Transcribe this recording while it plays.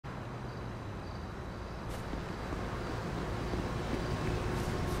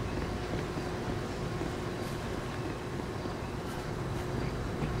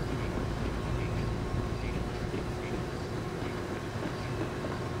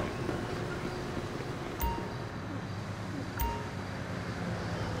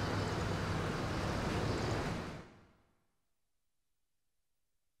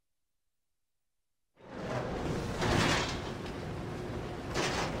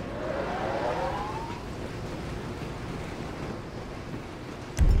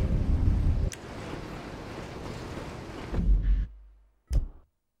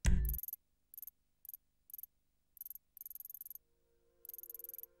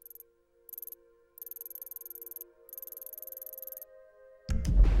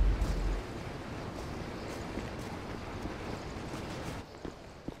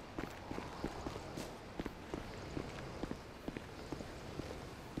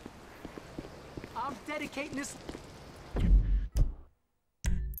I'm dedicating this...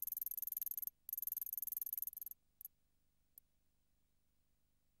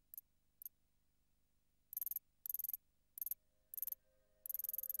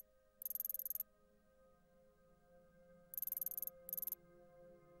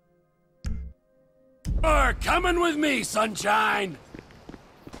 You're coming with me, sunshine!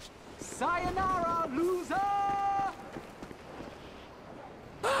 Sayonara, loser!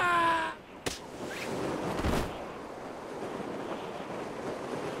 Ah!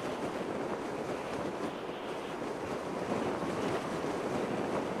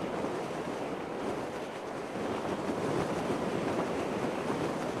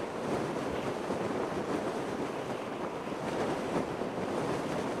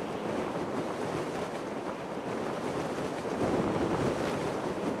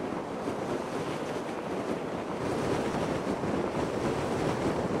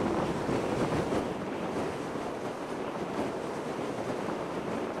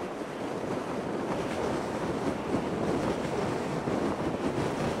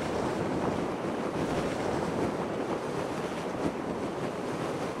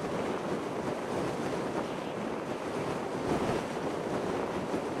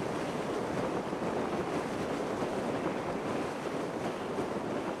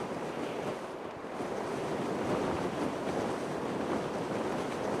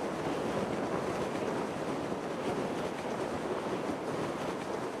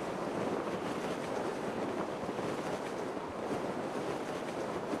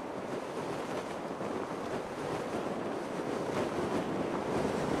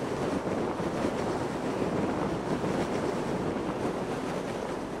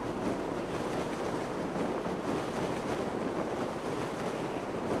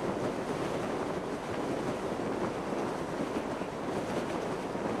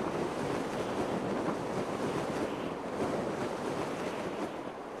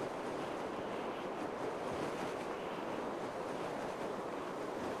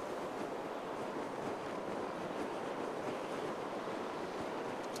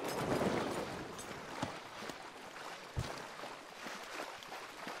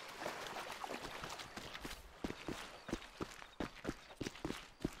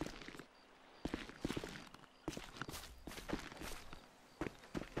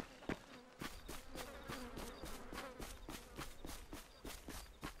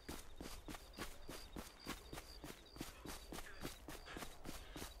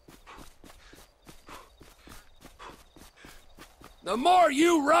 The more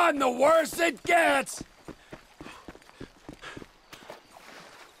you run, the worse it gets!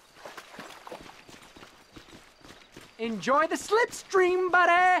 Enjoy the slipstream,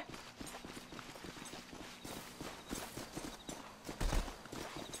 buddy!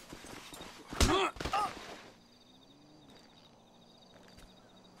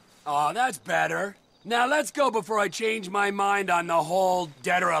 Oh, that's better. Now let's go before I change my mind on the whole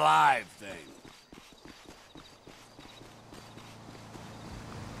dead or alive thing.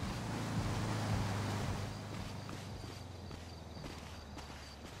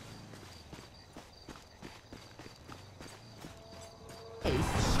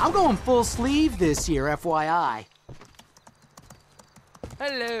 I'm going full sleeve this year, FYI.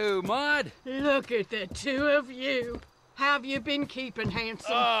 Hello, Maude. Look at the two of you. Have you been keeping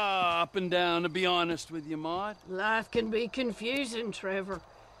handsome? Up and down, to be honest with you, Maude. Life can be confusing, Trevor.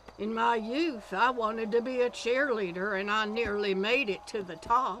 In my youth, I wanted to be a cheerleader, and I nearly made it to the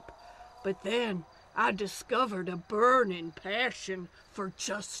top. But then, I discovered a burning passion for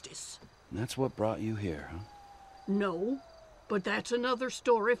justice. And that's what brought you here, huh? No, but that's another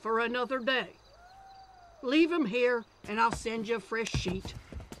story for another day. Leave him here, and I'll send you a fresh sheet.